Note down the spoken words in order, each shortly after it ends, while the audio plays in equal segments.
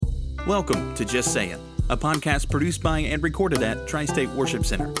Welcome to Just Saying, a podcast produced by and recorded at Tri-State Worship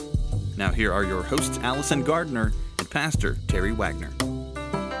Center. Now here are your hosts, Allison Gardner and Pastor Terry Wagner.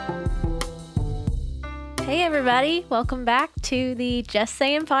 Hey everybody, welcome back to the Just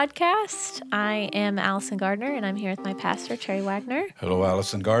Saying podcast. I am Allison Gardner and I'm here with my pastor, Terry Wagner. Hello,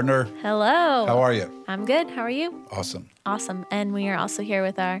 Allison Gardner. Hello. How are you? I'm good. How are you? Awesome. Awesome. And we are also here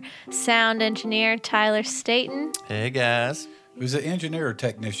with our sound engineer, Tyler Staten. Hey guys. Who's an engineer or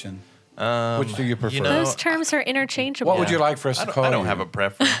technician? Which do you prefer? Those terms are interchangeable. What would you like for us to call you? I don't have a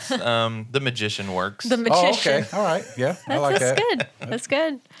preference. The magician works. The magician. Oh, okay. All right. Yeah, I like that. That's good. That's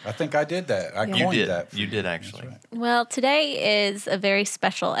good. I think I did that. I coined that. You did actually. Right. Well, today is a very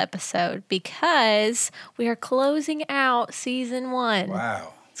special episode because we are closing out season 1.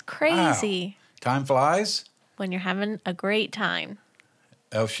 Wow. It's crazy Time flies. when you're having a great time.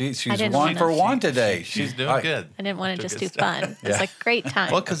 Oh, she's didn't one wanna- for one today. She's doing good. I didn't want to Took just it do fun. It's like great time.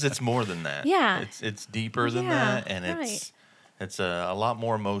 Well, because it's more than that. Yeah. It's deeper than Yeah, that, and right. it's a lot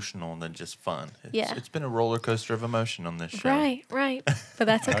more emotional than just fun. Yeah. It's been a roller coaster of emotion on this show. Right. But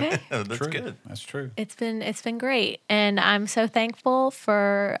that's okay. That's True. good. That's true. It's been great, and I'm so thankful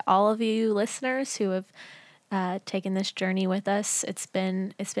for all of you listeners who have taken this journey with us. It's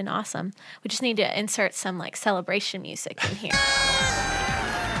been awesome. We just need to insert some like celebration music in here.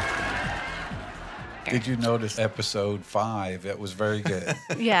 Did you notice episode 5? It was very good.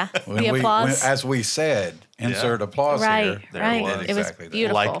 Yeah, the applause. as we said, insert applause Right, here. There right. was. It was Exactly that.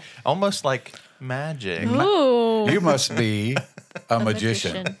 beautiful. Like almost like magic. Ooh, You must be a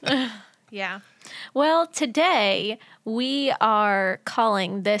magician. Yeah. Well, today we are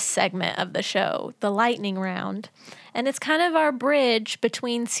calling this segment of the show the Lightning Round. And it's kind of our bridge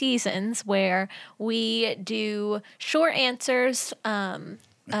between seasons where we do short answers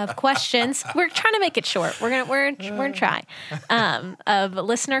of questions. We're trying to make it short. We're gonna try of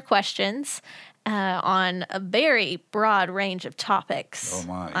listener questions on a very broad range of topics. Oh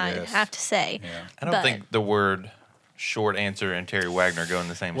my, I yes. have to say. Yeah. I don't But- think the word short answer and Terry Wagner go in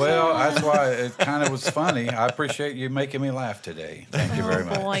the same Well, sentence. that's why it kind of was funny. I appreciate you making me laugh today. Thank you very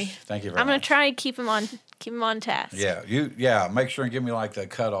much. Boy. Thank you very I'm much. gonna try and keep him on task. Yeah, make sure and give me like the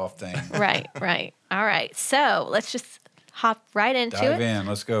cutoff thing. Right. All right. So let's just hop right into Dive it. in.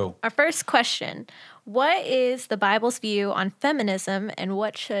 Let's go. Our first question: what is the Bible's view on feminism, and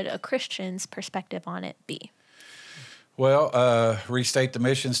what should a Christian's perspective on it be? Well, restate the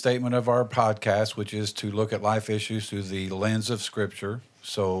mission statement of our podcast, which is to look at life issues through the lens of Scripture.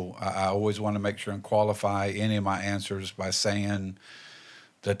 So I always want to make sure and qualify any of my answers by saying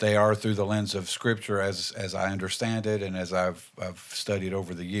that they are through the lens of Scripture as I understand it and as I've studied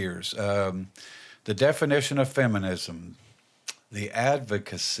over the years. The definition of feminism, the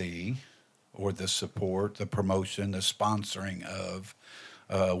advocacy or the support, the promotion, the sponsoring of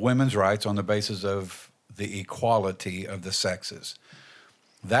women's rights on the basis of the equality of the sexes.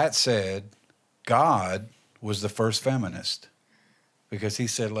 That said, God was the first feminist because he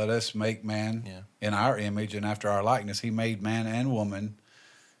said, let us make man in our image and after our likeness. He made man and woman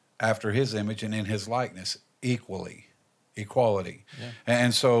after his image and in his likeness equality. Yeah.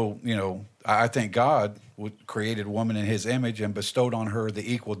 And so, I think God created woman in his image and bestowed on her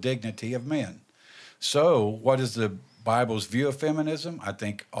the equal dignity of men. So what is the Bible's view of feminism? I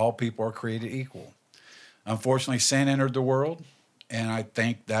think all people are created equal. Unfortunately, sin entered the world, and I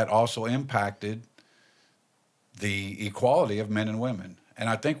think that also impacted the equality of men and women. And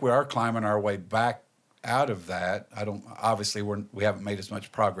I think we are climbing our way back out of that. Obviously we haven't made as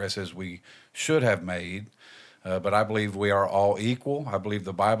much progress as we should have made, but I believe we are all equal. I believe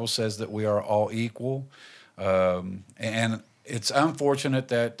the Bible says that we are all equal, and it's unfortunate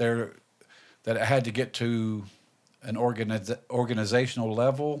that it had to get to an organizational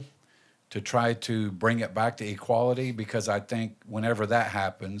level to try to bring it back to equality, because I think whenever that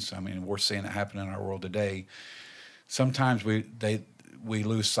happens, we're seeing it happen in our world today, sometimes we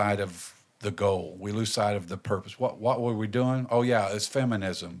lose sight of the goal. We lose sight of the purpose. What were we doing? Oh, yeah, it's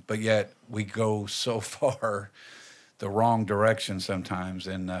feminism. But yet we go so far the wrong direction sometimes.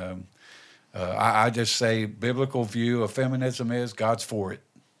 And I just say biblical view of feminism is God's for it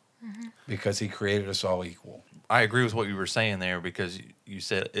because he created us all equal. I agree with what you were saying there because you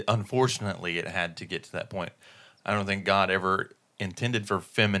said, unfortunately, it had to get to that point. I don't think God ever intended for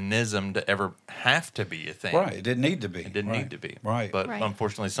feminism to ever have to be a thing. Right. It didn't need to be. It didn't need to be. Right. But Right.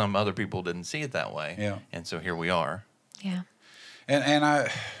 unfortunately, some other people didn't see it that way. Yeah. And so here we are. Yeah. And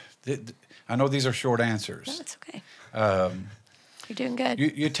I know these are short answers. No, it's okay. You're doing good.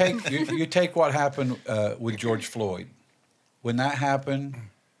 You take what happened with George Floyd. When that happened,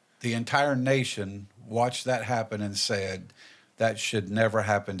 the entire nation watched that happen and said, that should never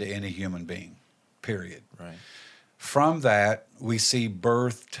happen to any human being, period. Right. From that, we see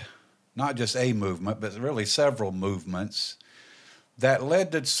birthed not just a movement, but really several movements that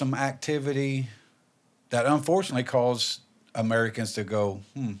led to some activity that unfortunately caused Americans to go,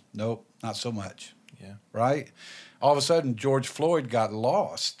 nope, not so much. Yeah. Right? All of a sudden, George Floyd got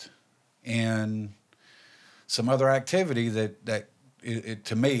lost in some other activity that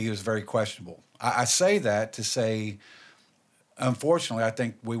to me is very questionable. I say that to say, unfortunately, I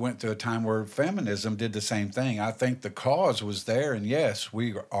think we went through a time where feminism did the same thing. I think the cause was there, and yes,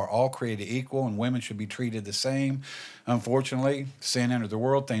 we are all created equal, and women should be treated the same. Unfortunately, sin entered the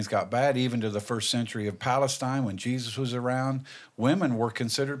world, things got bad. Even to the first century of Palestine, when Jesus was around, women were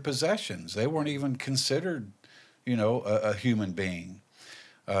considered possessions. They weren't even considered, a human being.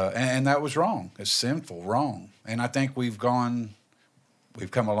 And that was wrong. It's sinful, wrong. And I think we've come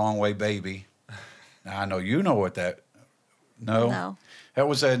a long way, baby. Now, I know you know what that... No. That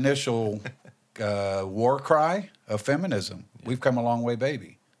was the initial war cry of feminism. Yeah. We've come a long way,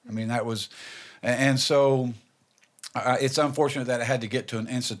 baby. I mean, that was... And so it's unfortunate that it had to get to an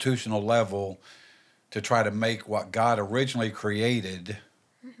institutional level to try to make what God originally created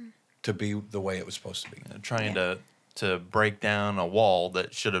to be the way it was supposed to be. Trying to break down a wall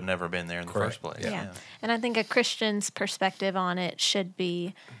that should have never been there in the first place. Yeah. And I think a Christian's perspective on it should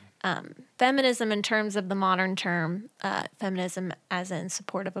be... feminism in terms of the modern term, feminism as in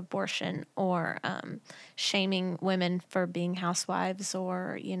support of abortion or shaming women for being housewives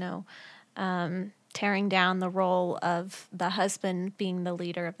or, tearing down the role of the husband being the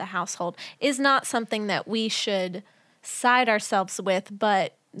leader of the household is not something that we should side ourselves with,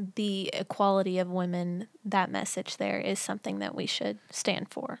 but the equality of women, that message there is something that we should stand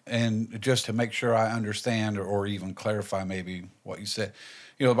for. And just to make sure I understand or even clarify maybe what you said,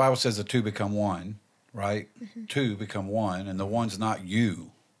 the Bible says the two become one, right? Mm-hmm. Two become one, and the one's not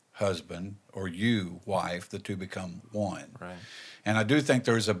you, husband, or you, wife. The two become one. Right. And I do think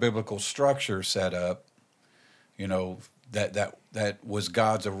there's a biblical structure set up, that was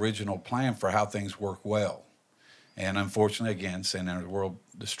God's original plan for how things work well. And unfortunately, again, sin entered the world,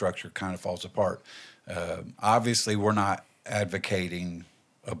 the structure kind of falls apart. Obviously, we're not advocating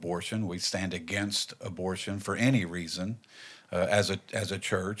abortion. We stand against abortion for any reason. As a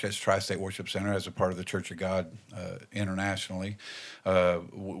church, as Tri-State Worship Center, as a part of the Church of God internationally.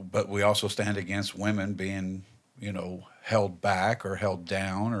 But we also stand against women being, held back or held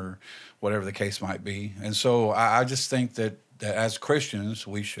down or whatever the case might be. And so I just think that as Christians,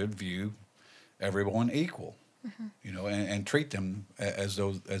 we should view everyone equal, and treat them as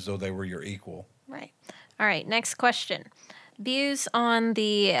though they were your equal. Right. All right, next question. Views on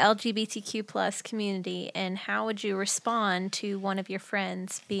the LGBTQ plus community, and how would you respond to one of your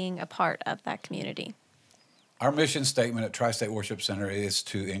friends being a part of that community? Our mission statement at Tri-State Worship Center is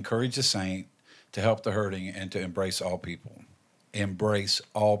to encourage the saint, to help the hurting, and to embrace all people. Embrace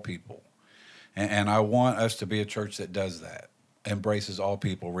all people. And I want us to be a church that does that, embraces all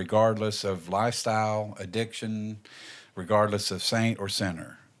people, regardless of lifestyle, addiction, regardless of saint or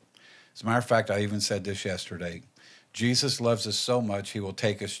sinner. As a matter of fact, I even said this yesterday. Jesus loves us so much, he will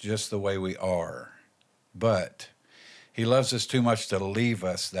take us just the way we are. But he loves us too much to leave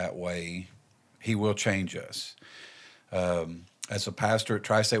us that way. He will change us. As a pastor at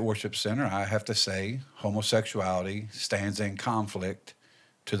Tri-State Worship Center, I have to say homosexuality stands in conflict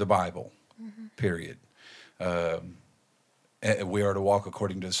to the Bible, period. We are to walk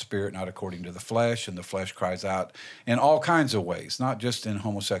according to the Spirit, not according to the flesh, and the flesh cries out in all kinds of ways, not just in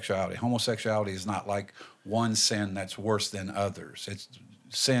homosexuality. Homosexuality is not like one sin that's worse than others.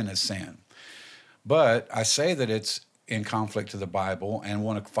 Sin is sin. But I say that it's in conflict to the Bible and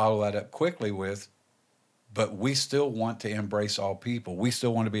want to follow that up quickly with, but we still want to embrace all people. We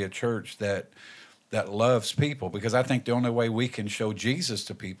still want to be a church that loves people, because I think the only way we can show Jesus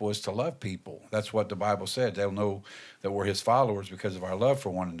to people is to love people. That's what the Bible said. They'll know that we're his followers because of our love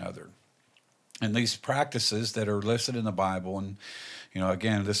for one another. And these practices that are listed in the Bible, and,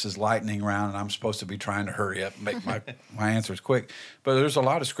 again, this is lightning round, and I'm supposed to be trying to hurry up and make my answers quick. But there's a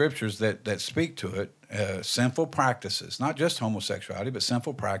lot of scriptures that speak to it. Sinful practices, not just homosexuality, but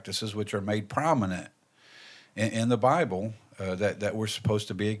sinful practices which are made prominent in the Bible that we're supposed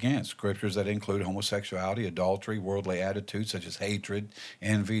to be against. Scriptures that include homosexuality, adultery, worldly attitudes such as hatred,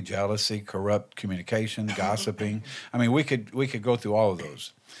 envy, jealousy, corrupt communication, gossiping. I mean, we could go through all of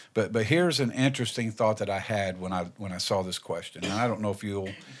those. But here's an interesting thought that I had when I saw this question, and I don't know if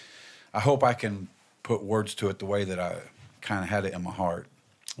I hope I can put words to it the way that I kind of had it in my heart.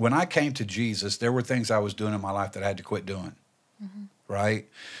 When I came to Jesus, there were things I was doing in my life that I had to quit doing, right?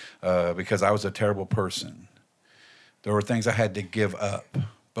 Because I was a terrible person. There were things I had to give up.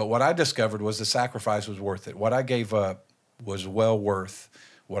 But what I discovered was the sacrifice was worth it. What I gave up was well worth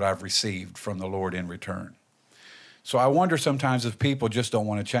what I've received from the Lord in return. So I wonder sometimes if people just don't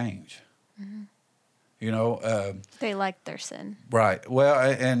want to change. Mm-hmm. You know, they like their sin. Right. Well,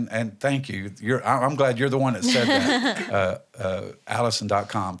 and thank you. I'm glad you're the one that said that.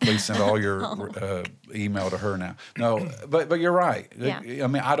 Allison.com. Please send all your email to her now. No, but you're right. Yeah. I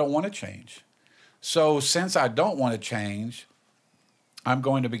mean, I don't want to change. So since I don't want to change, I'm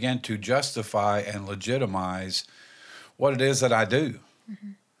going to begin to justify and legitimize what it is that I do,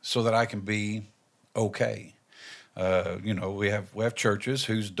 so that I can be okay. You know, we have churches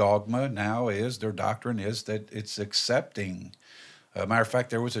whose dogma now is, their doctrine is that it's accepting. Matter of fact,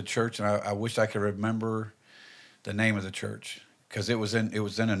 there was a church, and I wish I could remember the name of the church, because it was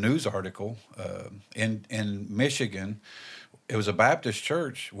in a news article in Michigan. It was a Baptist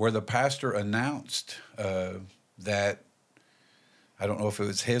church where the pastor announced that, I don't know if it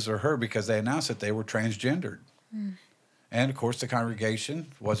was his or her, because they announced that they were transgendered. Mm. And, of course, the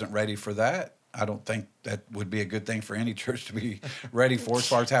congregation wasn't ready for that. I don't think that would be a good thing for any church to be ready for, as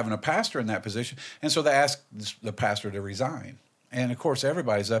far as having a pastor in that position. And so they asked the pastor to resign. And, of course,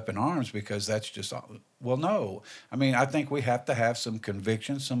 everybody's up in arms, because that's just, well, no. I mean, I think we have to have some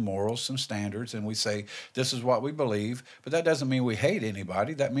convictions, some morals, some standards, and we say, this is what we believe. But that doesn't mean we hate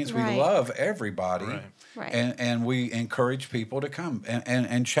anybody. That means we love everybody. Right. And we encourage people to come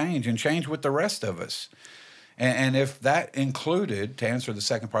and change with the rest of us. And if that included, to answer the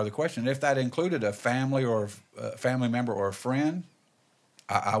second part of the question, if that included a family or a family member or a friend,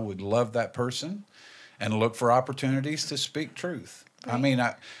 I would love that person and look for opportunities to speak truth. Right. I mean,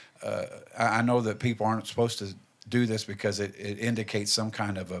 I know that people aren't supposed to do this because it indicates some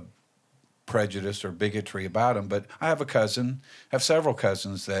kind of a prejudice or bigotry about them, but I have several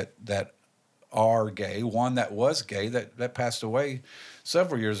cousins that are gay, one that was gay that passed away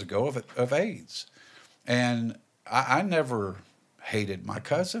several years ago of AIDS. And I never hated my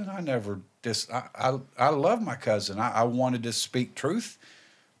cousin. I never I love my cousin. I wanted to speak truth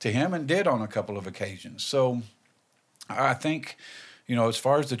to him, and did on a couple of occasions. So I think, you know, as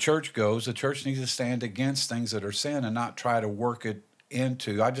far as the church goes, the church needs to stand against things that are sin and not try to work it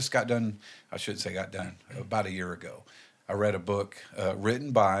into. I just got done, about a year ago. I read a book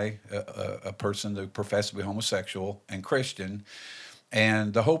written by a person that professed to be homosexual and Christian.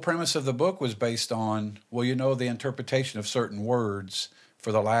 And the whole premise of the book was based on, well, you know, the interpretation of certain words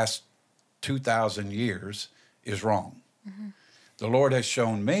for the last 2,000 years is wrong. Mm-hmm. The Lord has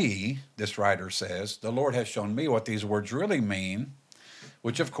shown me, this writer says, the Lord has shown me what these words really mean,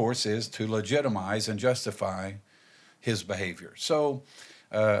 which, of course, is to legitimize and justify his behavior. So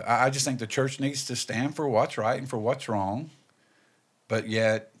I just think the church needs to stand for what's right and for what's wrong, but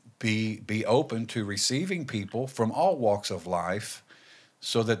yet be open to receiving people from all walks of life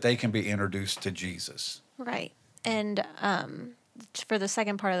so that they can be introduced to Jesus. Right. And for the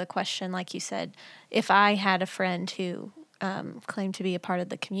second part of the question, like you said, if I had a friend who claimed to be a part of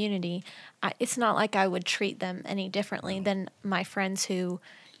the community, it's not like I would treat them any differently than my friends who,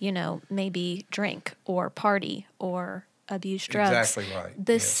 you know, maybe drink or party or abuse drugs. Exactly right.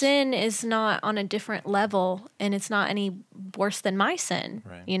 The sin is not on a different level, and it's not any worse than my sin.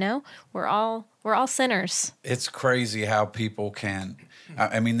 Right. You know, we're all sinners. It's crazy how people can.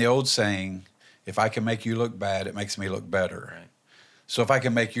 I mean, the old saying, "If I can make you look bad, it makes me look better." Right. So if I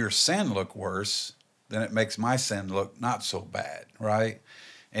can make your sin look worse, then it makes my sin look not so bad, right?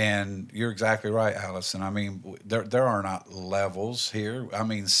 And you're exactly right, Allison. I mean, there are not levels here. I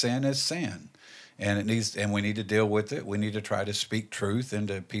mean, sin is sin, and we need to deal with it. We need to try to speak truth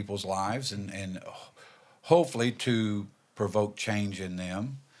into people's lives, and hopefully to provoke change in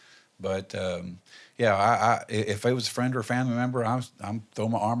them. But if it was a friend or a family member, I'm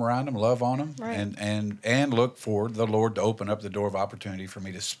throwing my arm around them, love on them, right. and look for the Lord to open up the door of opportunity for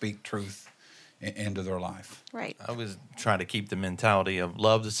me to speak truth into their life. Right. I was trying to keep the mentality of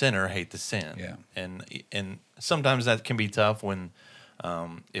love the sinner, hate the sin. Yeah. And sometimes that can be tough when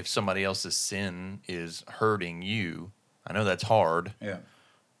if somebody else's sin is hurting you. I know that's hard. Yeah.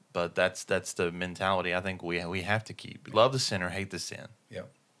 But that's the mentality I think we have to keep. Love the sinner, hate the sin. Yeah.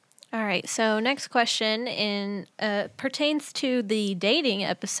 All right. So next question pertains to the dating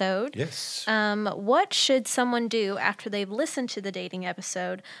episode. Yes. What should someone do after they've listened to the dating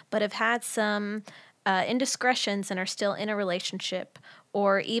episode but have had some indiscretions and are still in a relationship,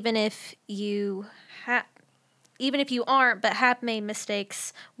 or even if you aren't but have made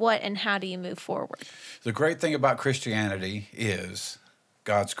mistakes? What and how do you move forward? The great thing about Christianity is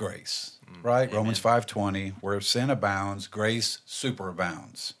God's grace, right? Amen. Romans 5:20, where sin abounds, grace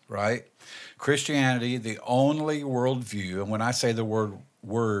superabounds, right? Christianity, the only worldview, and when I say the word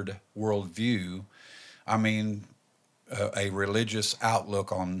worldview, I mean a religious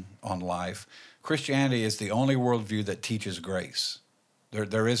outlook on life. Christianity is the only worldview that teaches grace.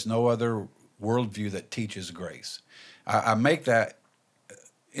 There is no other worldview that teaches grace. I make that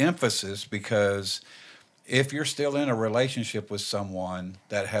emphasis because if you're still in a relationship with someone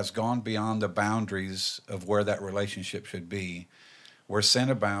that has gone beyond the boundaries of where that relationship should be, where sin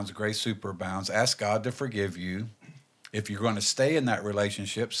abounds, grace superabounds, ask God to forgive you. If you're going to stay in that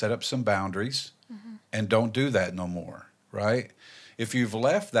relationship, set up some boundaries and don't do that no more, right? If you've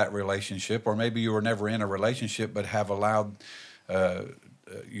left that relationship, or maybe you were never in a relationship but have allowed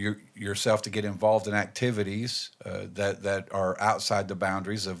yourself to get involved in activities that are outside the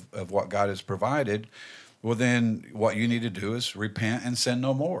boundaries of what God has provided, well, then what you need to do is repent and sin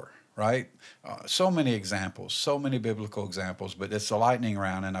no more, right? So many examples, so many biblical examples, but it's a lightning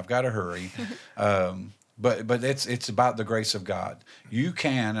round, and I've got to hurry. But it's about the grace of God. You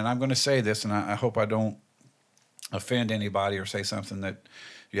can, and I'm going to say this, and I hope I don't offend anybody or say something that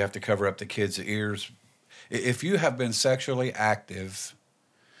you have to cover up the kids' ears. If you have been sexually active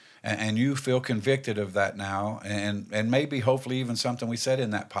and you feel convicted of that now, and maybe hopefully even something we said in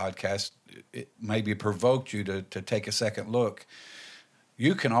that podcast, it maybe provoked you to take a second look,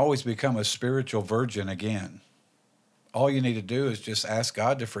 you can always become a spiritual virgin again. All you need to do is just ask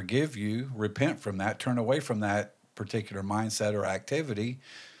God to forgive you, repent from that, turn away from that particular mindset or activity,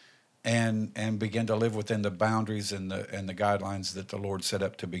 and begin to live within the boundaries and the guidelines that the Lord set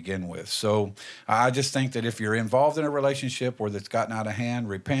up to begin with. So I just think that if you're involved in a relationship where that's gotten out of hand,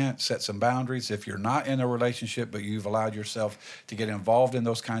 repent, set some boundaries. If you're not in a relationship but you've allowed yourself to get involved in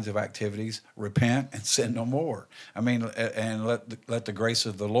those kinds of activities, repent and sin no more. I mean, and let the grace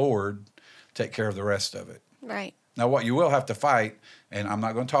of the Lord take care of the rest of it. Right. Now, what you will have to fight, and I'm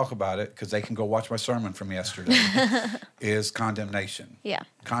not going to talk about it because they can go watch my sermon from yesterday, is condemnation. Yeah.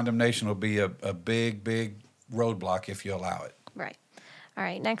 Condemnation will be a big, big roadblock if you allow it. Right. All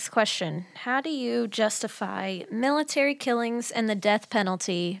right, next question. How do you justify military killings and the death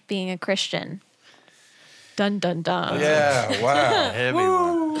penalty being a Christian? Dun, dun, dun. Yeah, wow. Heavy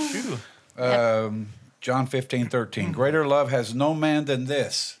one. Phew. John 15:13. Greater love has no man than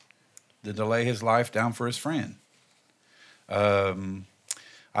this, to lay his life down for his friend.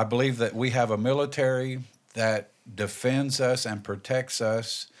 I believe that we have a military that defends us and protects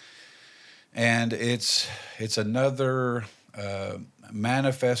us, and it's another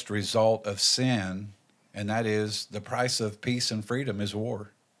manifest result of sin, and that is the price of peace and freedom is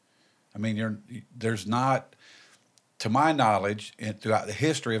war. I mean, there's not, to my knowledge, throughout the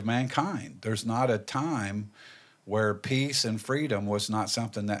history of mankind, there's not a time where peace and freedom was not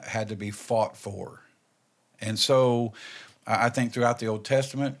something that had to be fought for. And so I think throughout the Old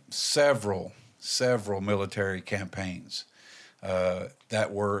Testament, several military campaigns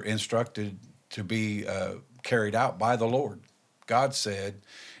that were instructed to be carried out by the Lord. God said,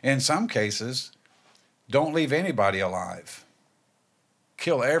 in some cases, don't leave anybody alive.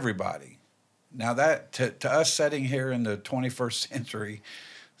 Kill everybody. Now that, to us sitting here in the 21st century,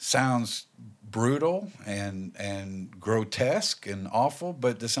 sounds brutal and grotesque and awful,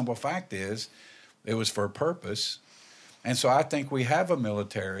 but the simple fact is it was for a purpose. And so I think we have a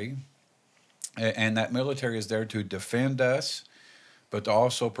military, and that military is there to defend us, but to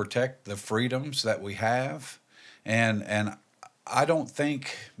also protect the freedoms that we have. And I don't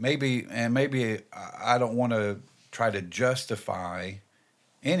think, maybe I don't want to try to justify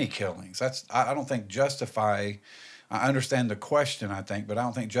any killings. I don't think justify, I understand the question, I think, but I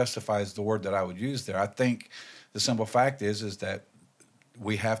don't think justify is the word that I would use there. I think the simple fact is that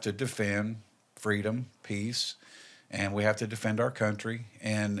we have to defend freedom, peace, and we have to defend our country,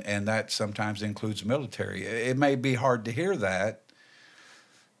 and that sometimes includes military. It may be hard to hear that,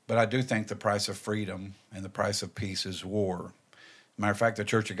 but I do think the price of freedom and the price of peace is war. Matter of fact, the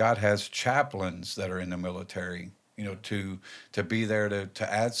Church of God has chaplains that are in the military, to be there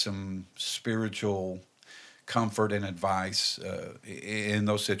to add some spiritual comfort and advice in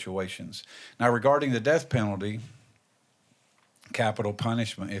those situations. Now, regarding the death penalty, capital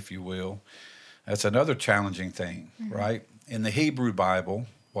punishment, if you will, that's another challenging thing, right? In the Hebrew Bible,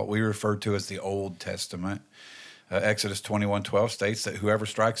 what we refer to as the Old Testament, Exodus 21:12 states that whoever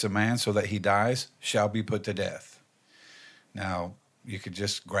strikes a man so that he dies shall be put to death. Now, you could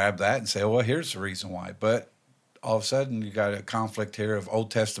just grab that and say, well, here's the reason why. But all of a sudden, you got a conflict here of Old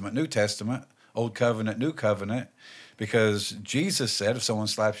Testament, New Testament, Old Covenant, New Covenant, because Jesus said if someone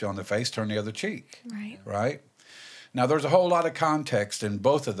slaps you on the face, turn the other cheek. Right. Right? Now, there's a whole lot of context in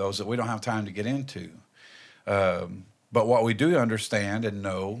both of those that we don't have time to get into. But what we do understand and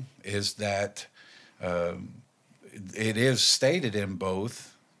know is that it is stated in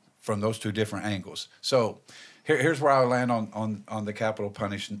both from those two different angles. So here's where I land on the capital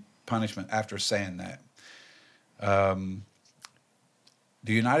punishment after saying that.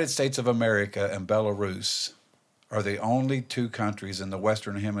 The United States of America and Belarus are the only two countries in the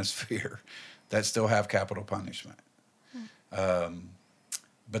Western Hemisphere that still have capital punishment.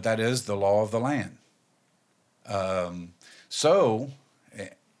 But that is the law of the land. So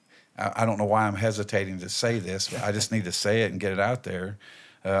I don't know why I'm hesitating to say this, but I just need to say it and get it out there.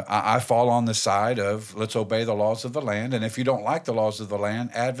 I fall on the side of let's obey the laws of the land. And if you don't like the laws of the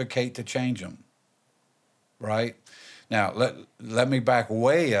land, advocate to change them. Right? Now, let me back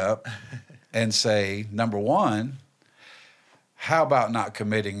way up and say, number one, how about not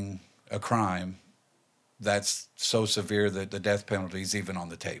committing a crime that's so severe that the death penalty is even on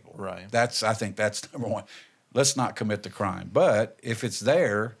the table? Right. I think that's number one. Let's not commit the crime. But if it's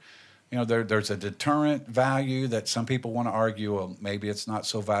there, there's a deterrent value that some people want to argue, well, maybe it's not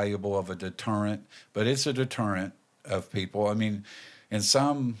so valuable of a deterrent, but it's a deterrent of people. I mean, in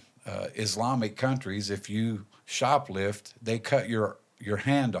some Islamic countries, if you shoplift, they cut your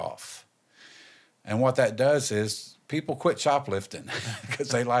hand off. And what that does is people quit shoplifting because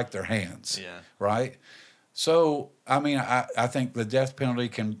they like their hands. Yeah. Right? So, I mean, I think the death penalty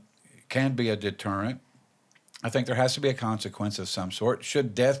can be a deterrent. I think there has to be a consequence of some sort.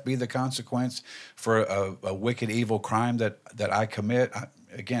 Should death be the consequence for a wicked, evil crime that I commit?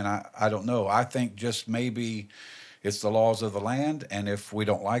 I don't know. I think just maybe it's the laws of the land, and if we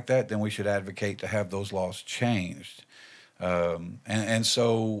don't like that, then we should advocate to have those laws changed. And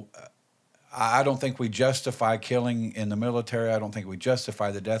so I don't think we justify killing in the military. I don't think we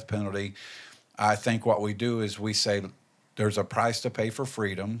justify the death penalty. I think what we do is we say there's a price to pay for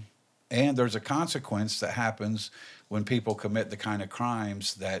freedom, and there's a consequence that happens when people commit the kind of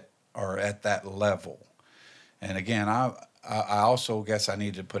crimes that are at that level. And again, I also guess I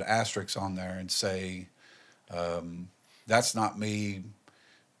need to put asterisks on there and say that's not me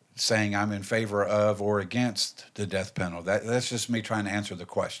saying I'm in favor of or against the death penalty. That's just me trying to answer the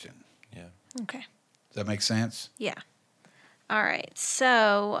question. Yeah. Okay. Does that make sense? Yeah. All right.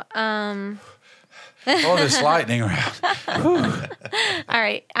 So, Oh, this lightning round. all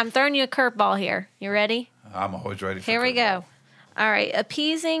right. I'm throwing you a curveball here. You ready? I'm always ready for Here we curveball. go. All right.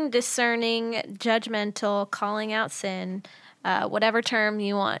 Appeasing, discerning, judgmental, calling out sin, whatever term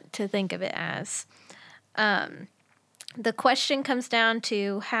you want to think of it as. The question comes down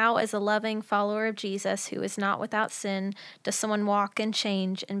to how, as a loving follower of Jesus who is not without sin, does someone walk and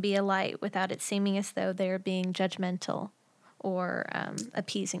change and be a light without it seeming as though they're being judgmental or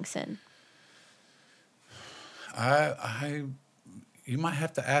appeasing sin? You might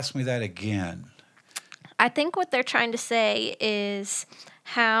have to ask me that again. I think what they're trying to say is,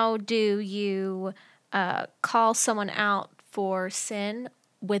 how do you call someone out for sin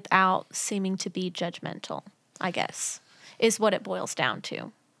without seeming to be judgmental, I guess, is what it boils down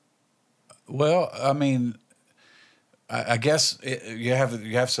to. Well, I mean, I guess you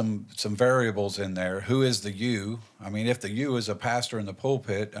have some variables in there. Who is the you? I mean, if the you is a pastor in the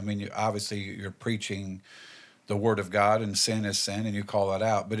pulpit, I mean, obviously you're preaching the word of God, and sin is sin, and you call that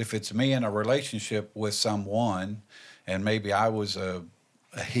out. But if it's me in a relationship with someone, and maybe I was a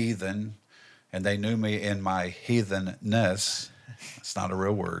heathen, and they knew me in my heathenness, it's not a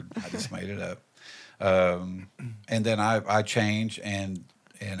real word, I just made it up. And then I change, and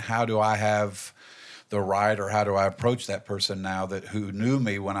how do I have the right, or how do I approach that person now who knew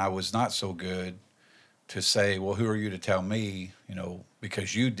me when I was not so good, to say, well, who are you to tell me,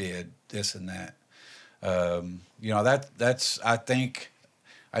 because you did this and that. That's I think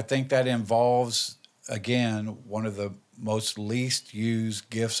that involves, again, one of the most least used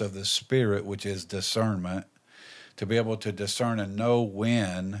gifts of the Spirit, which is discernment, to be able to discern and know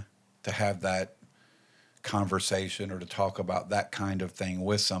when to have that conversation or to talk about that kind of thing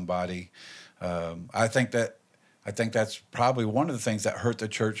with somebody. I think that's probably one of the things that hurt the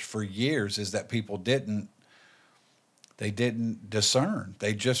church for years, is that people didn't discern.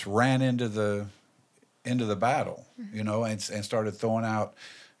 They just ran into the battle, and started throwing out,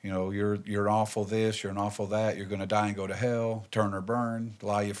 you're an awful this, you're an awful that, you're going to die and go to hell, turn or burn,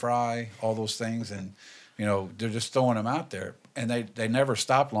 lie you fry, all those things. And, they're just throwing them out there. And they never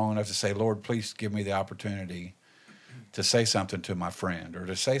stopped long enough to say, Lord, please give me the opportunity to say something to my friend, or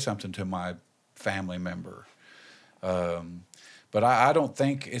to say something to my family member. But I don't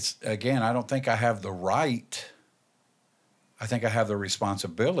think I don't think I have the right. I think I have the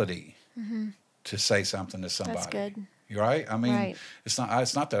responsibility to say something to somebody. That's good. You're right. I mean, Right. it's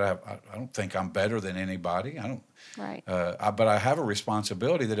not that I don't think I'm better than anybody. I don't. Right. But I have a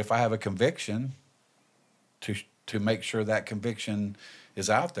responsibility that if I have a conviction, to make sure that conviction is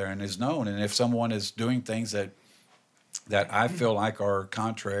out there and is known. And if someone is doing things that I feel like are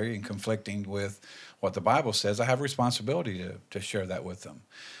contrary and conflicting with what the Bible says, I have a responsibility to share that with them.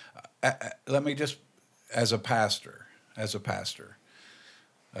 Let me just, as a pastor, it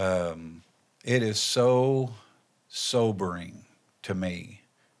is so sobering to me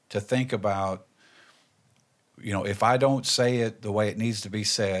to think about, if I don't say it the way it needs to be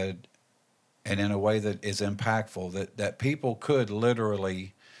said and in a way that is impactful, that people could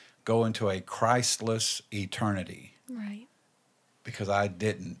literally go into a Christless eternity. Right. Because I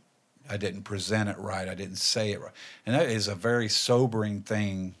didn't present it right. I didn't say it right. And that is a very sobering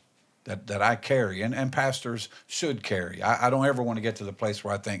thing that I carry, and pastors should carry. I don't ever want to get to the place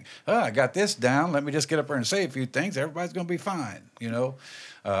where I think, I got this down. Let me just get up there and say a few things. Everybody's going to be fine. I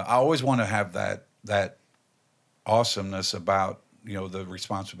always want to have that awesomeness about, the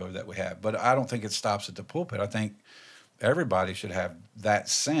responsibility that we have. But I don't think it stops at the pulpit. I think everybody should have that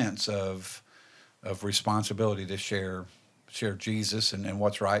sense of responsibility to share Jesus and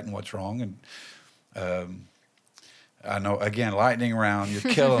what's right and what's wrong. And I know, again, lightning round, you're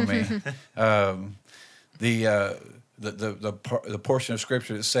killing me. The portion of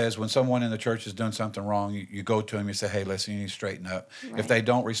Scripture that says when someone in the church is doing something wrong, you go to them, you say, hey, listen, you need to straighten up. Right. If they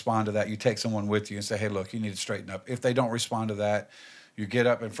don't respond to that, you take someone with you and say, hey, look, you need to straighten up. If they don't respond to that, you get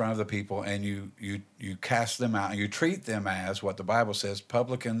up in front of the people and you cast them out and you treat them as what the Bible says,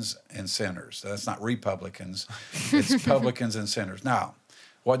 publicans and sinners. That's not Republicans. It's publicans and sinners. Now,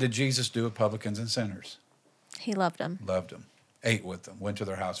 what did Jesus do with publicans and sinners? He loved them. Loved them, ate with them, went to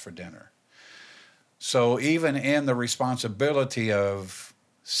their house for dinner. So even in the responsibility of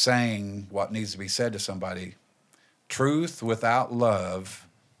saying what needs to be said to somebody, truth without love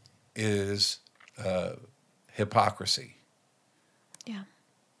is hypocrisy. Yeah.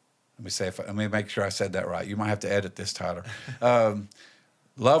 Let me make sure I said that right. You might have to edit this, Tyler.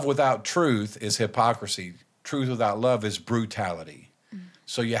 Love without truth is hypocrisy. Truth without love is brutality. Mm.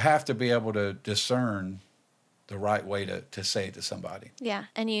 So you have to be able to discern the right way to say it to somebody. Yeah,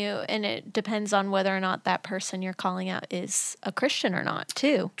 and it depends on whether or not that person you're calling out is a Christian or not,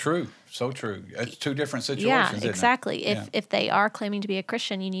 too. True, so true. It's two different situations. Yeah, isn't exactly. it? If they are claiming to be a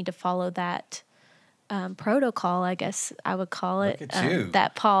Christian, you need to follow that protocol, I guess I would call it,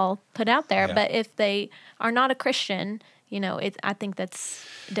 that Paul put out there. Yeah. But if they are not a Christian, I think that's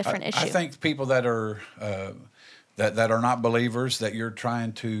a different issue. I think people that are that are not believers, that you're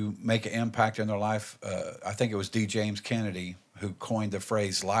trying to make an impact in their life. I think it was D. James Kennedy who coined the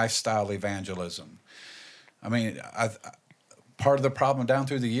phrase lifestyle evangelism. I mean, part of the problem down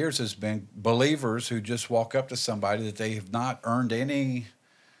through the years has been believers who just walk up to somebody that they have not earned any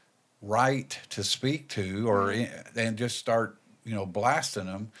right to speak to, and just start, blasting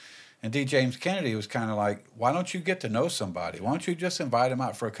them. And D. James Kennedy was kind of like, why don't you get to know somebody? Why don't you just invite them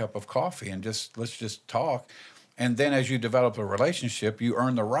out for a cup of coffee and let's just talk? And then as you develop a relationship, you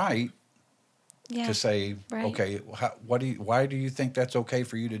earn the right to say, right. Okay, why do you think that's okay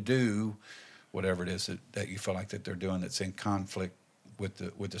for you to do whatever it is that you feel like that they're doing that's in conflict with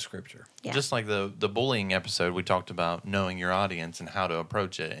the Scripture? Yeah. Just like the bullying episode, we talked about knowing your audience and how to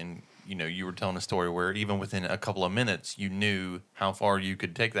approach it. And, you were telling a story where even within a couple of minutes, you knew how far you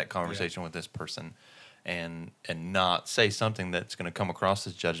could take that conversation with this person and not say something that's going to come across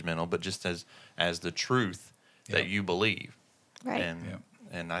as judgmental, but just as the truth that you believe. Right.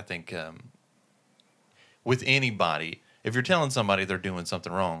 And I think with anybody, if you're telling somebody they're doing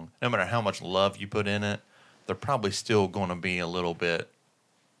something wrong, no matter how much love you put in it, they're probably still going to be a little bit,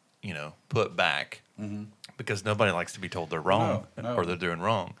 put back, because nobody likes to be told they're wrong or they're doing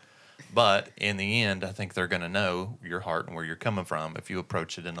wrong. But in the end, I think they're going to know your heart and where you're coming from if you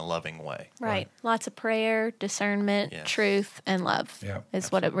approach it in a loving way. Right. Lots of prayer, discernment, truth, and love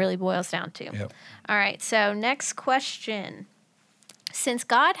is what it really boils down to. Yep. All right. So next question. Since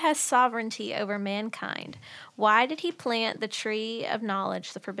God has sovereignty over mankind, why did he plant the tree of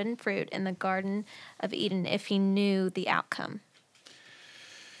knowledge, the forbidden fruit, in the Garden of Eden if he knew the outcome?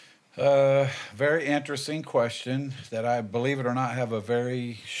 Very interesting question that I, believe it or not, have a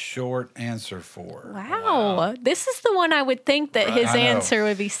very short answer for. Wow. This is the one I would think that his answer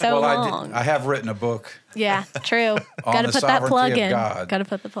would be so long. I have written a book. Yeah, true. Got to put that plug in. Got to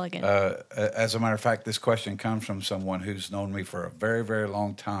put the plug in. As a matter of fact, this question comes from someone who's known me for a very, very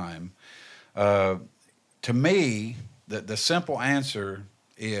long time. To me, the simple answer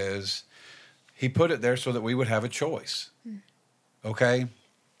is he put it there so that we would have a choice. Okay?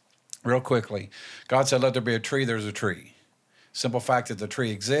 real quickly. God said, let there be a tree, there's a tree. Simple fact that the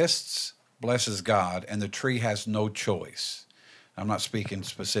tree exists blesses God, and the tree has no choice. I'm not speaking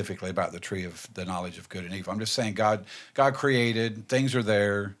specifically about the tree of the knowledge of good and evil. I'm just saying God created, things are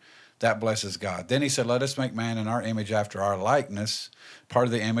there, that blesses God. Then he said, let us make man in our image after our likeness. Part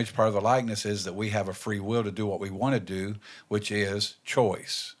of the image, part of the likeness is that we have a free will to do what we want to do, which is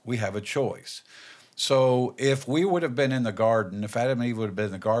choice. We have a choice. So if we would have been in the garden, if Adam and Eve would have been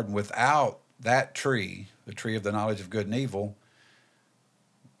in the garden without that tree, the tree of the knowledge of good and evil,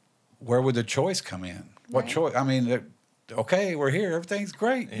 where would the choice come in? What choice? I mean, okay, we're here. Everything's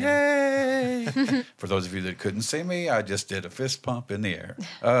great. Yay. For those of you that couldn't see me, I just did a fist pump in the air.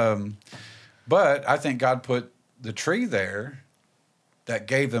 But I think God put the tree there that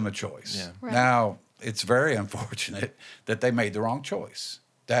gave them a choice. Yeah. Right. Now, it's very unfortunate that they made the wrong choice.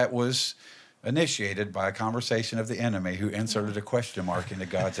 That was initiated by a conversation of the enemy who inserted a question mark into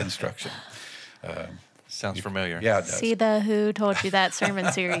God's instruction. Sounds familiar. Yeah, it does. See the Who Told You That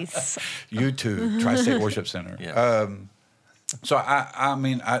sermon series. YouTube, Tri-State Worship Center. Yeah. So I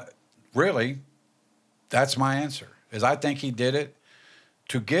mean, really, that's my answer. Is I think he did it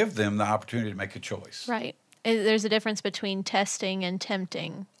to give them the opportunity to make a choice. Right. There's a difference between testing and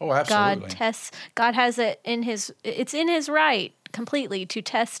tempting. Oh, absolutely. God has it it's in his right completely to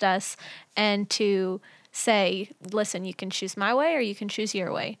test us and to say, listen, you can choose my way or you can choose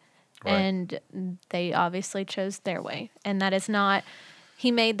your way. Right. And they obviously chose their way. And that is not,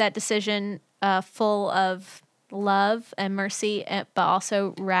 he made that decision full of love and mercy, but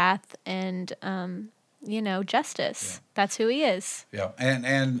also wrath and, justice. Yeah. That's who he is. Yeah.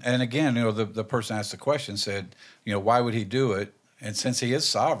 And again, the person asked the question said, why would he do it? And since he is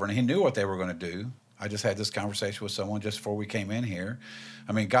sovereign, he knew what they were going to do. I just had this conversation with someone just before we came in here.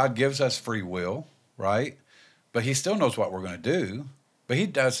 I mean, God gives us free will, right? But he still knows what we're going to do. But he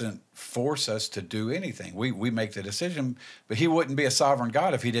doesn't force us to do anything. We make the decision, but he wouldn't be a sovereign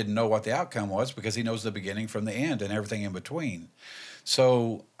God if he didn't know what the outcome was, because he knows the beginning from the end and everything in between.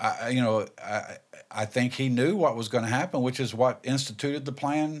 So, I think he knew what was going to happen, which is what instituted the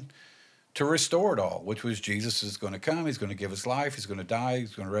plan to restore it all, which was Jesus is going to come, he's going to give us life, he's going to die,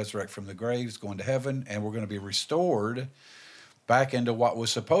 he's going to resurrect from the grave, he's going to heaven, and we're going to be restored back into what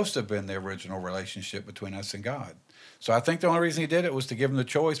was supposed to have been the original relationship between us and God. So I think the only reason he did it was to give them the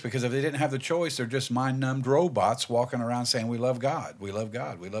choice, because if they didn't have the choice, they're just mind-numbed robots walking around saying, we love God, we love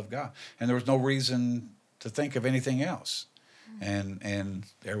God, we love God. And there was no reason to think of anything else. And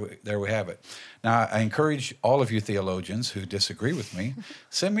there we have it. Now, I encourage all of you theologians who disagree with me,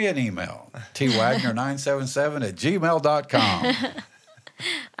 send me an email, twagner977@gmail.com.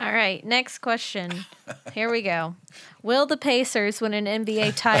 All right, next question. Here we go. Will the Pacers win an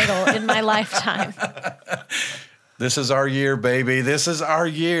NBA title in my lifetime? This is our year, baby. This is our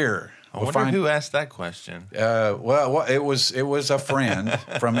year. I wonder who asked that question. Well, it was a friend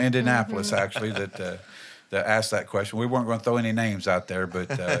from Indianapolis, actually, that asked that question. We weren't going to throw any names out there,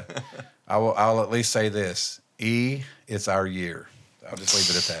 but I'll at least say this. It's our year. I'll just leave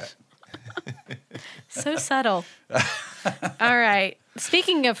it at that. So subtle. All right.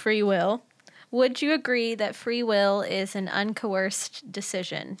 Speaking of free will, would you agree that free will is an uncoerced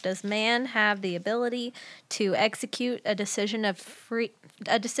decision? Does man have the ability to execute a decision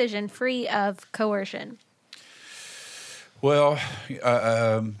free of coercion? Well,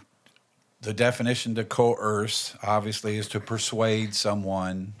 the definition to coerce, obviously, is to persuade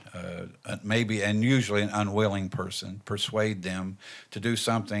someone, maybe and usually an unwilling person, persuade them to do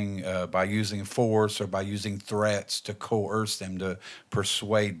something by using force or by using threats to coerce them, to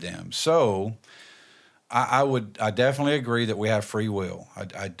persuade them. So I definitely agree that we have free will.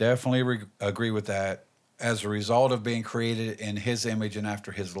 I definitely agree with that as a result of being created in his image and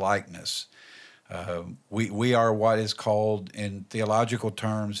after his likeness. We are what is called, in theological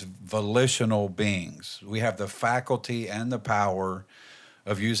terms, volitional beings. We have the faculty and the power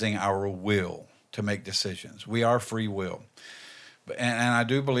of using our will to make decisions. We are free will. And I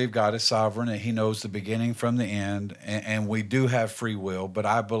do believe God is sovereign and he knows the beginning from the end, and we do have free will, but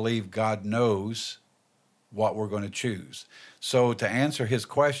I believe God knows what we're going to choose. So to answer their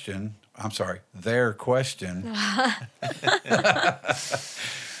question,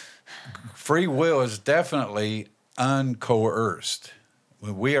 free will is definitely uncoerced.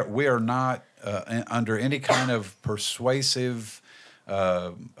 We are not under any kind of persuasive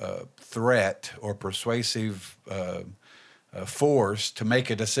threat or persuasive force to make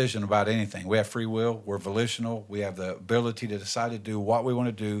a decision about anything. We have free will. We're volitional. We have the ability to decide to do what we want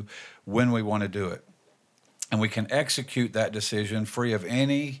to do when we want to do it. And we can execute that decision free of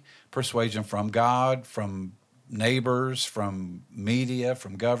any persuasion from God, from neighbors, from media,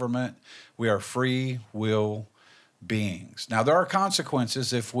 from government. We are free will beings. Now, there are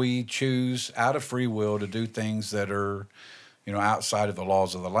consequences if we choose out of free will to do things that are, outside of the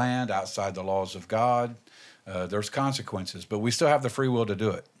laws of the land, outside the laws of God. There's consequences, but we still have the free will to do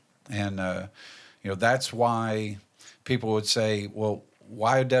it. And, that's why people would say, well,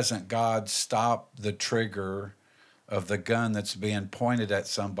 why doesn't God stop the trigger of the gun that's being pointed at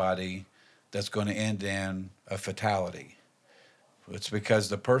somebody that's going to end in a fatality? It's because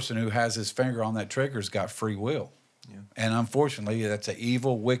the person who has his finger on that trigger's got free will. Yeah. And unfortunately, that's an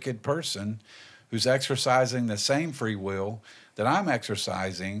evil, wicked person who's exercising the same free will that I'm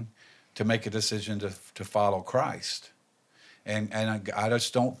exercising to make a decision to follow Christ. And I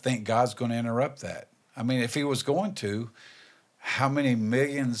just don't think God's going to interrupt that. I mean, if he was going to, how many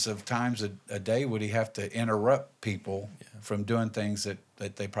millions of times a day would he have to interrupt people from doing things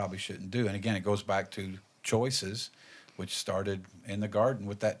that they probably shouldn't do? And again, it goes back to choices, which started in the garden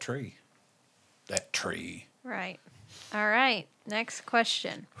with that tree. That tree. Right. All right. Next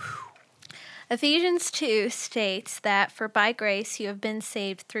question. Ephesians 2 states that for by grace you have been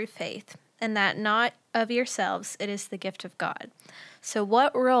saved through faith, and that not of yourselves, it is the gift of God. So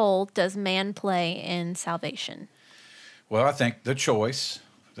what role does man play in salvation? Well, I think the choice,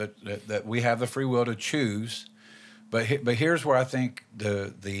 that we have the free will to choose, but here's where I think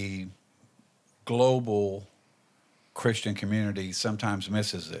the global Christian community sometimes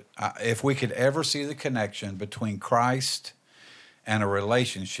misses it. If we could ever see the connection between Christ and a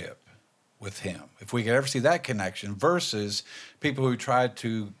relationship with him, if we could ever see that connection versus people who try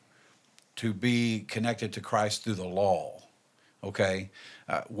to be connected to Christ through the law, okay?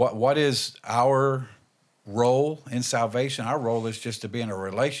 What is our role in salvation? Our role is just to be in a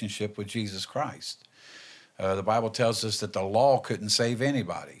relationship with Jesus Christ. The Bible tells us that the law couldn't save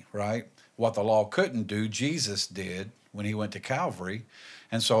anybody, right? What the law couldn't do, Jesus did when he went to Calvary.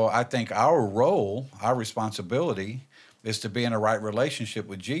 And so I think our role, our responsibility, is to be in a right relationship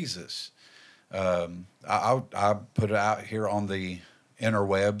with Jesus. I put it out here on the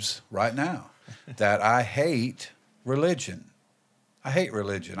interwebs right now that I hate religion. I hate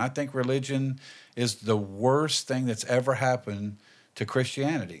religion. I think religion is the worst thing that's ever happened to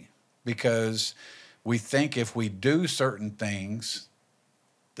Christianity, because we think if we do certain things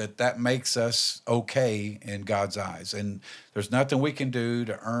that makes us okay in God's eyes. And there's nothing we can do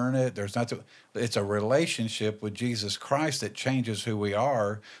to earn it. It's a relationship with Jesus Christ that changes who we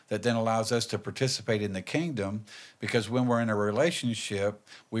are, that then allows us to participate in the kingdom, because when we're in a relationship,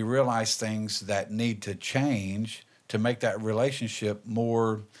 we realize things that need to change to make that relationship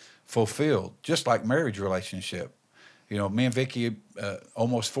more fulfilled, just like marriage relationship. Me and Vicki,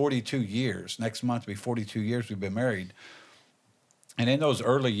 almost 42 years. Next month will be 42 years we've been married. And in those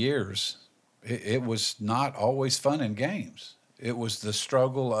early years, it was not always fun and games. It was the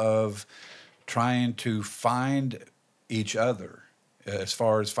struggle of trying to find each other, as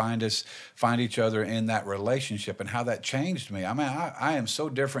far as find each other in that relationship, and how that changed me. I mean, I am so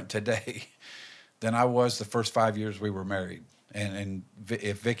different today than I was the first 5 years we were married. And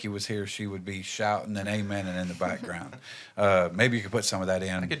if Vicki was here, she would be shouting and amening in the background. Maybe you could put some of that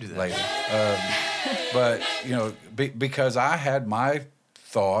in I could do that later. But, because I had my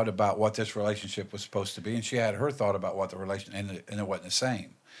thought about what this relationship was supposed to be, and she had her thought about what the relation, and it wasn't the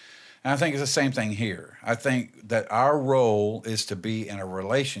same. And I think it's the same thing here. I think that our role is to be in a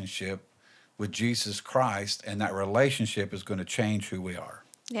relationship with Jesus Christ, and that relationship is going to change who we are.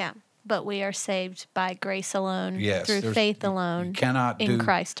 Yeah. But we are saved by grace alone, yes, through faith alone, you cannot in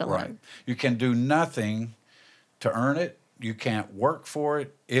Christ alone. Right. You can do nothing to earn it. You can't work for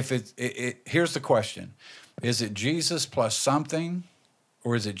it. If here's the question: is it Jesus plus something,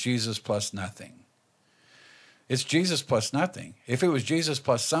 or is it Jesus plus nothing? It's Jesus plus nothing. If it was Jesus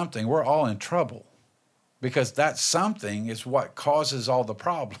plus something, we're all in trouble, because that something is what causes all the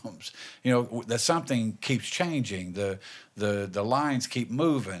problems. The something keeps changing. The lines keep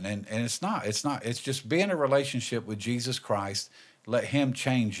moving, and it's not. It's just be in a relationship with Jesus Christ. Let him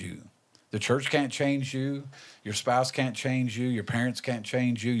change you. The church can't change you. Your spouse can't change you. Your parents can't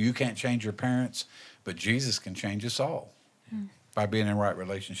change you. You can't change your parents. But Jesus can change us all by being in right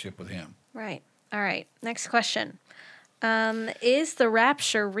relationship with him. Right. All right. Next question. Is the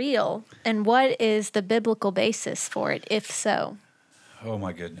rapture real, and what is the biblical basis for it, if so? Oh,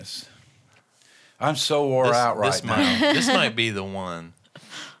 my goodness. I'm so wore out right now. This might be the one.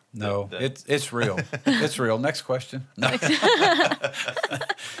 No, it's real. It's real. Next question. No.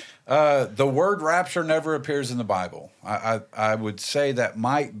 The word rapture never appears in the Bible. I would say that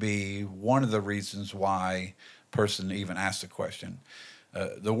might be one of the reasons why a person even asked the question.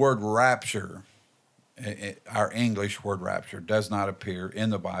 The word rapture Our English word rapture does not appear in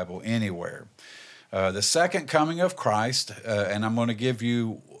the Bible anywhere. The second coming of Christ, and I'm going to give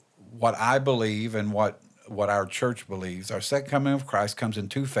you what I believe and what our church believes. Our second coming of Christ comes in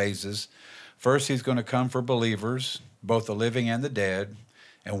two phases. First, he's going to come for believers, both the living and the dead,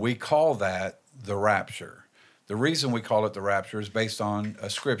 and we call that the rapture. The reason we call it the rapture is based on a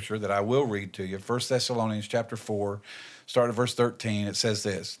scripture that I will read to you. 1 Thessalonians chapter 4, start at verse 13. It says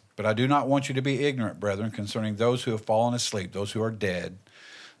this, "But I do not want you to be ignorant, brethren, concerning those who have fallen asleep, those who are dead,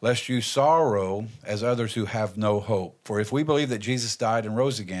 lest you sorrow as others who have no hope. For if we believe that Jesus died and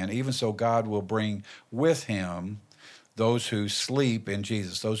rose again, even so God will bring with him those who sleep in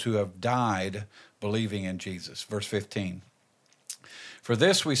Jesus," those who have died believing in Jesus. Verse 15. "For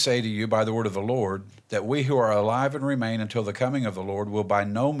this we say to you by the word of the Lord, that we who are alive and remain until the coming of the Lord will by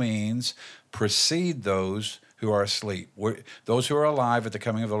no means precede those who are asleep." Those who are alive at the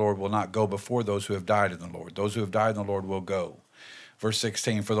coming of the Lord will not go before those who have died in the Lord. Those who have died in the Lord will go. Verse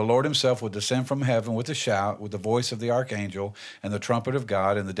 16, "For the Lord himself will descend from heaven with a shout, with the voice of the archangel, and the trumpet of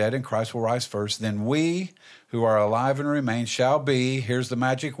God, and the dead in Christ will rise first. Then we who are alive and remain shall be," here's the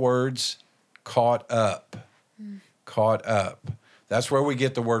magic words, "caught up." Caught up. That's where we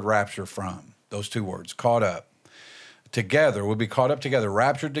get the word rapture from, those two words, caught up. Together, we'll be caught up together,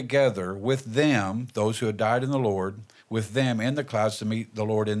 raptured together with them, those who had died in the Lord, with them in the clouds to meet the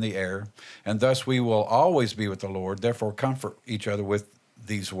Lord in the air. And thus we will always be with the Lord. Therefore, comfort each other with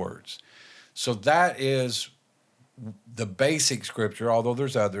these words. So that is the basic scripture, although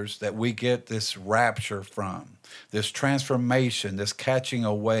there's others, that we get this rapture from, this transformation, this catching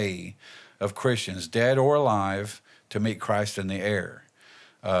away of Christians, dead or alive, to meet Christ in the air.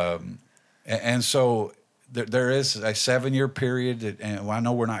 And so there is a 7-year period, and I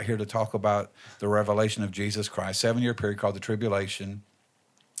know we're not here to talk about the revelation of Jesus Christ, 7-year period called the tribulation.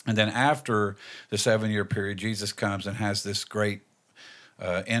 And then after the 7-year period, Jesus comes and has this great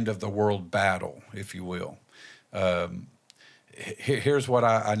end of the world battle, if you will. Here's what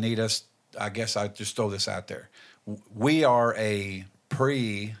I need us, I guess I just throw this out there. We are a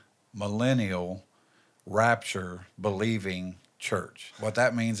pre-millennial rapture believing church. What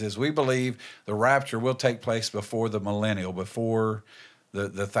that means is we believe the rapture will take place before the millennial, before the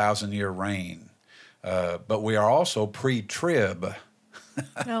 1,000-year reign. But we are also pre-trib.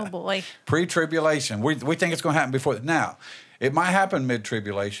 Oh, boy. Pre-tribulation. We think it's going to happen before. Now, it might happen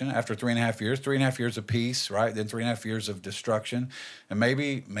mid-tribulation after 3.5 years, 3.5 years of peace, right? Then 3.5 years of destruction. And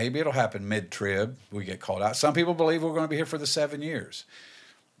maybe it'll happen mid-trib. We get called out. Some people believe we're going to be here for the 7 years.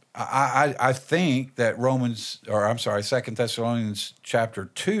 I think that 2 Thessalonians chapter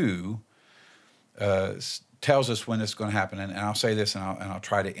 2 tells us when it's going to happen. And I'll say this, and I'll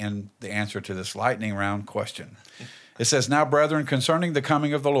try to end the answer to this lightning round question. It says, "Now, brethren, concerning the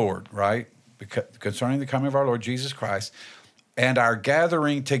coming of the Lord," right? Concerning the coming of our Lord Jesus Christ, "and our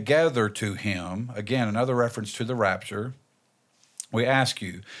gathering together to him," again, another reference to the rapture, "we ask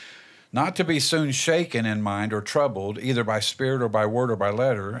you not to be soon shaken in mind or troubled, either by spirit or by word or by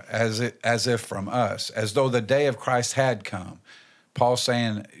letter, as if from us, as though the day of Christ had come." Paul's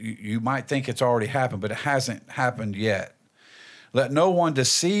saying, you might think it's already happened, but it hasn't happened yet. "Let no one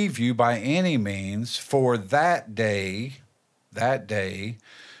deceive you by any means, for that day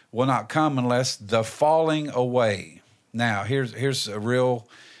will not come unless the falling away." Now, here's a real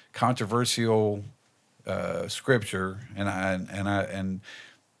controversial scripture, and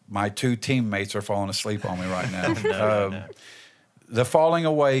my two teammates are falling asleep on me right now. No. The falling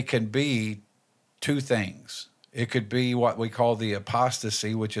away can be two things. It could be what we call the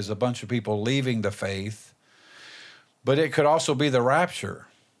apostasy, which is a bunch of people leaving the faith, but it could also be the rapture.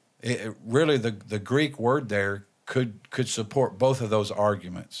 Really, the Greek word there could support both of those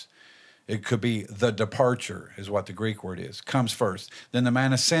arguments. It could be the departure, is what the Greek word is, comes first. Then the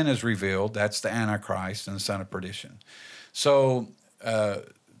man of sin is revealed. That's the Antichrist and the son of perdition. So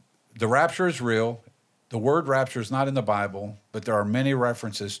the rapture is real. The word rapture is not in the Bible, but there are many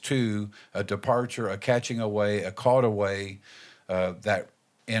references to a departure, a catching away, a caught away, that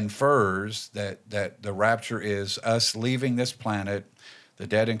infers that the rapture is us leaving this planet. The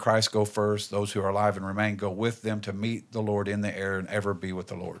dead in Christ go first. Those who are alive and remain go with them to meet the Lord in the air and ever be with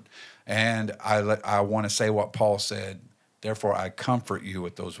the Lord. And I want to say what Paul said. Therefore, I comfort you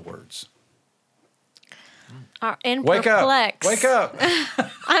with those words. Wake up! Wake up!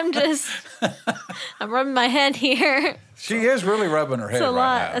 I'm rubbing my head here. She is really rubbing her head It's a right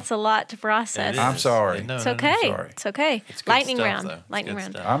lot. now. It's a lot to process. I'm sorry. It's okay. Sorry. It's okay. It's good Lightning stuff, round. though. It's Lightning good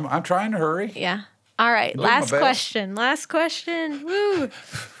round. stuff. I'm trying to hurry. Yeah. All right. Doing my Last best. question. Last question. Woo.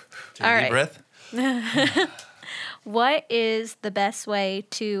 Take All a deep right. breath. What is the best way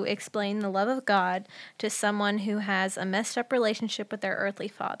to explain the love of God to someone who has a messed up relationship with their earthly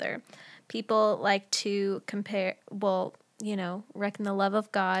father? People like to compare, reckon the love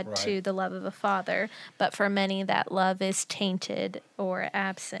of God to Right. the love of a father, but for many that love is tainted or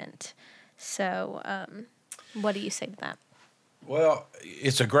absent. So, what do you say to that? Well,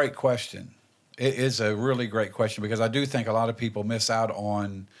 it's a great question. It is a really great question because I do think a lot of people miss out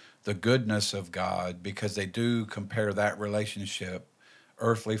on the goodness of God because they do compare that relationship,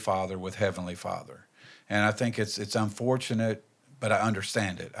 earthly father with heavenly father. And I think it's unfortunate, but I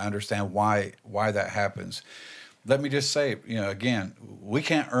understand it. I understand why that happens. Let me just say, again, we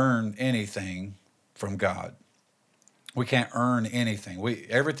can't earn anything from God. We can't earn anything.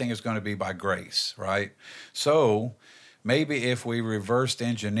 Everything is going to be by grace, right? So maybe if we reversed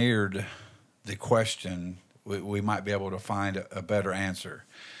engineered the question, we might be able to find a better answer.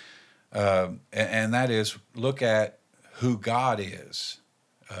 And that is look at who God is.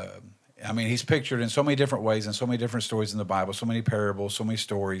 He's pictured in so many different ways and so many different stories in the Bible, so many parables, so many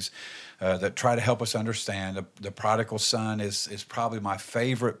stories that try to help us understand. The prodigal son is probably my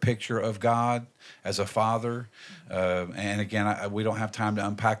favorite picture of God as a father. And again, we don't have time to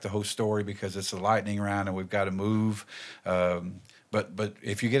unpack the whole story because it's a lightning round and we've got to move. But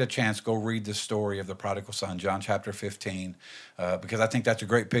if you get a chance, go read the story of the prodigal son, John chapter 15, because I think that's a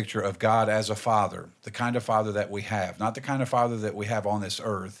great picture of God as a father, the kind of father that we have, not the kind of father that we have on this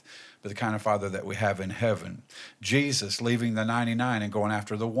earth, but the kind of father that we have in heaven. Jesus leaving the 99 and going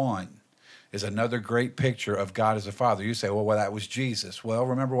after the one is another great picture of God as a father. You say, well, that was Jesus. Well,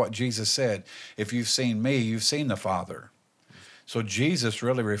 remember what Jesus said. If you've seen me, you've seen the Father. So Jesus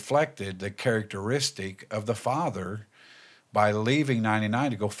really reflected the characteristic of the Father by leaving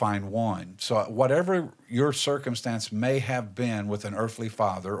 99 to go find one. So whatever your circumstance may have been with an earthly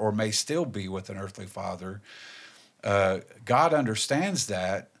father or may still be with an earthly father, God understands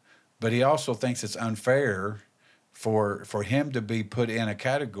that, but he also thinks it's unfair for him to be put in a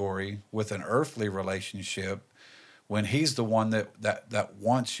category with an earthly relationship when he's the one that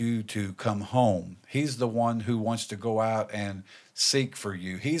wants you to come home. He's the one who wants to go out and seek for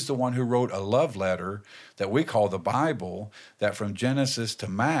you. He's the one who wrote a love letter that we call the Bible, that from Genesis to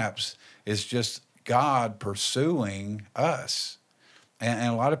Maps is just God pursuing us.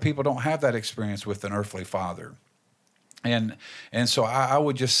 And a lot of people don't have that experience with an earthly father. And so I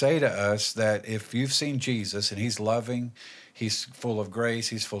would just say to us that if you've seen Jesus and he's loving, he's full of grace,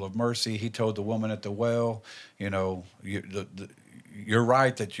 he's full of mercy. He told the woman at the well, you're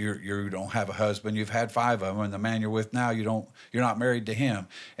right that you don't have a husband. You've had 5 of them, and the man you're with now, you're not married to him.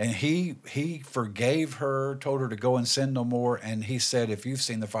 And he forgave her, told her to go and sin no more. And he said, if you've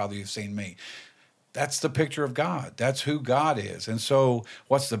seen the Father, you've seen me. That's the picture of God. That's who God is. And so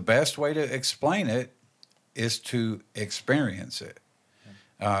what's the best way to explain it is to experience it.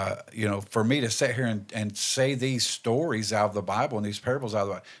 For me to sit here and say these stories out of the Bible and these parables out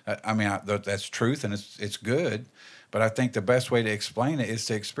of the Bible, that's truth and it's good, but I think the best way to explain it is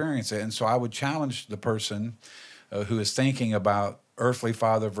to experience it. And so I would challenge the person who is thinking about earthly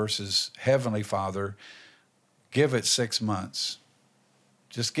father versus heavenly father, give it 6 months.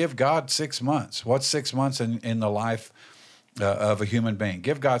 Just give God 6 months. What's 6 months in the life of a human being?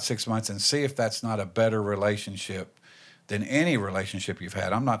 Give God 6 months and see if that's not a better relationship than any relationship you've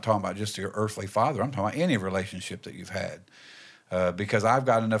had. I'm not talking about just your earthly father. I'm talking about any relationship that you've had. Because I've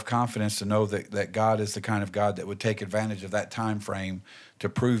got enough confidence to know that God is the kind of God that would take advantage of that time frame to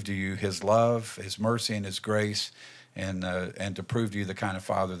prove to you his love, his mercy, and his grace, and to prove to you the kind of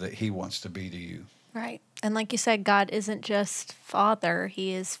father that he wants to be to you. Right. And like you said, God isn't just father.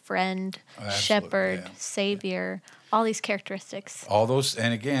 He is friend, shepherd, savior, all these characteristics. All those,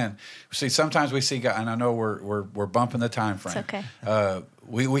 and again, see, sometimes we see God, and I know we're bumping the time frame. It's okay.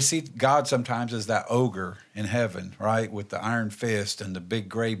 We see God sometimes as that ogre in heaven, right, with the iron fist and the big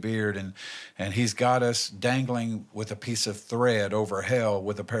gray beard, and he's got us dangling with a piece of thread over hell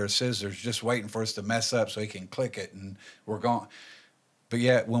with a pair of scissors, just waiting for us to mess up so he can click it, and we're gone. But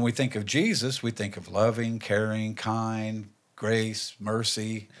yet, when we think of Jesus, we think of loving, caring, kind, grace,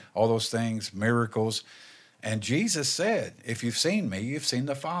 mercy, all those things, miracles. And Jesus said, if you've seen me, you've seen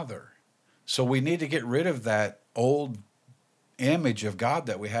the Father. So we need to get rid of that old image of God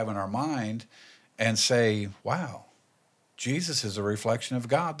that we have in our mind and say, wow, Jesus is a reflection of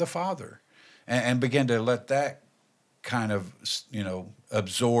God the Father. And begin to let that kind of,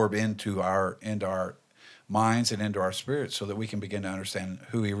 absorb into our minds and into our spirits so that we can begin to understand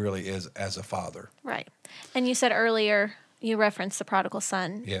who he really is as a father. Right. And you said earlier, you referenced the prodigal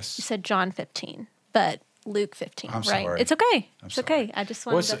son. Yes. You said John 15. But Luke 15, I'm right? sorry. It's okay. I'm It's sorry. okay. I just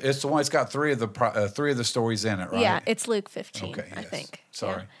Well, wanted to. it's the one. It's got three of the stories in it, right? Yeah, it's Luke 15, Okay, I yes. think.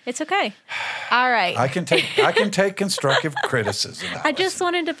 Sorry. Yeah. It's okay. All right. I can take constructive criticism. I just Allison.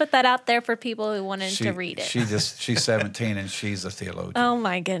 wanted to put that out there for people who wanted to read it. She's 17 and she's a theologian. Oh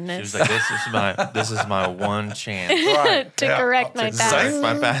my She goodness. was like, this is my one chance. Right. To Yeah, correct I'll my take pastor. Psych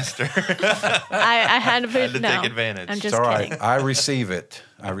my pastor. I had to put, Had to no, take advantage. I'm It's just all kidding. right. I receive it.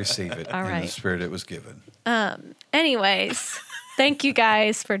 All All in right. the spirit it was given. Anyways, thank you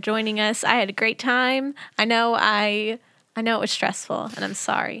guys for joining us. I had a great time. I know it was stressful, and I'm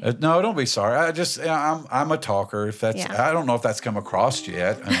sorry. No, don't be sorry. I'm a talker. If that's, Yeah. I don't know if that's come across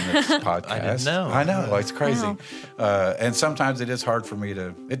yet in this podcast. I didn't know. I know it's crazy, Wow. and sometimes it is hard for me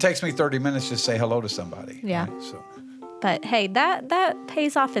to. It takes me 30 minutes to say hello to somebody. Yeah. right? So But hey, that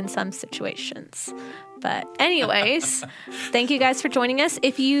pays off in some situations. But anyways, thank you guys for joining us.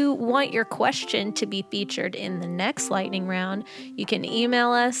 If you want your question to be featured in the next lightning round, you can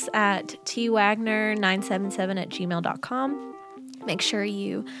email us at twagner977@gmail.com. Make sure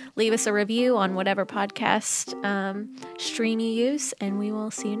you leave us a review on whatever podcast stream you use, and we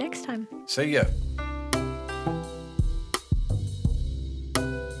will see you next time. see ya.